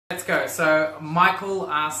Let's go. So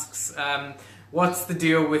Michael asks, what's the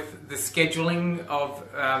deal with the scheduling of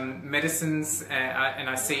medicines? And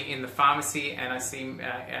I see in the pharmacy, and I see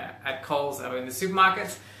at Coles or in the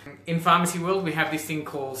supermarkets. In pharmacy world, we have this thing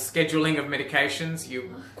called scheduling of medications.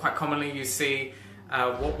 Quite commonly you see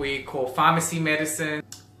what we call pharmacy medicine,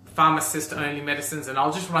 pharmacist only medicines, and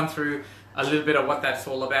I'll just run through a little bit of what that's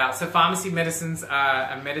all about. So pharmacy medicines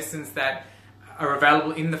are medicines that are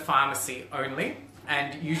available in the pharmacy only,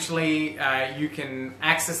 and usually you can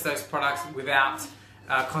access those products without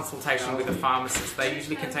consultation with a pharmacist. They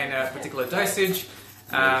usually contain a particular dosage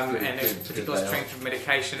and a particular strength of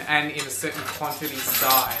medication and in a certain quantity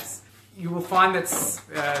size. You will find that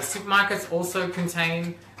supermarkets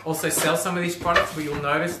also sell some of these products, but you'll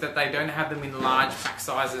notice that they don't have them in large pack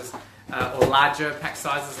sizes or larger pack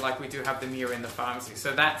sizes like we do have them here in the pharmacy.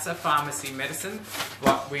 So that's a pharmacy medicine,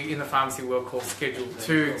 what we in the pharmacy world call Schedule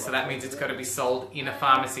 2. So that means it's got to be sold in a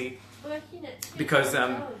pharmacy because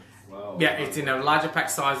it's in a larger pack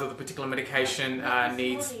size, or the particular medication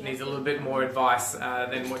needs a little bit more advice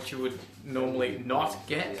than what you would normally not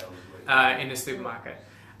get in a supermarket.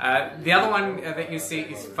 The other one that you see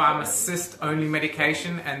is pharmacist only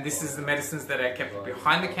medication, and this is the medicines that are kept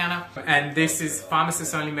behind the counter. And this is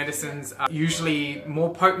pharmacist only medicines, usually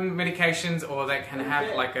more potent medications, or they can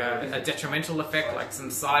have like a detrimental effect, like some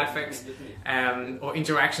side effects or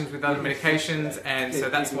interactions with other medications. And so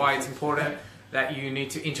that's why it's important that you need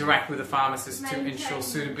to interact with a pharmacist to ensure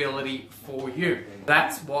suitability for you.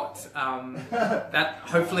 That's what,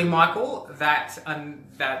 hopefully Michael, that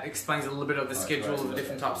explains a little bit of the schedule of the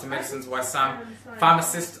different types of medicines, why some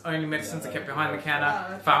pharmacist only medicines are kept behind the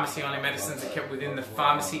counter, pharmacy only medicines are kept within the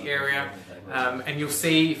pharmacy area. And you'll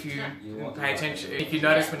see, if you pay attention, if you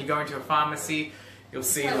notice when you go into a pharmacy, you'll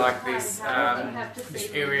see like this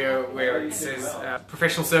area where it says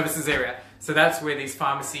professional services area. So that's where these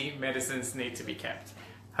pharmacy medicines need to be kept.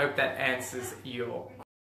 Hope that answers your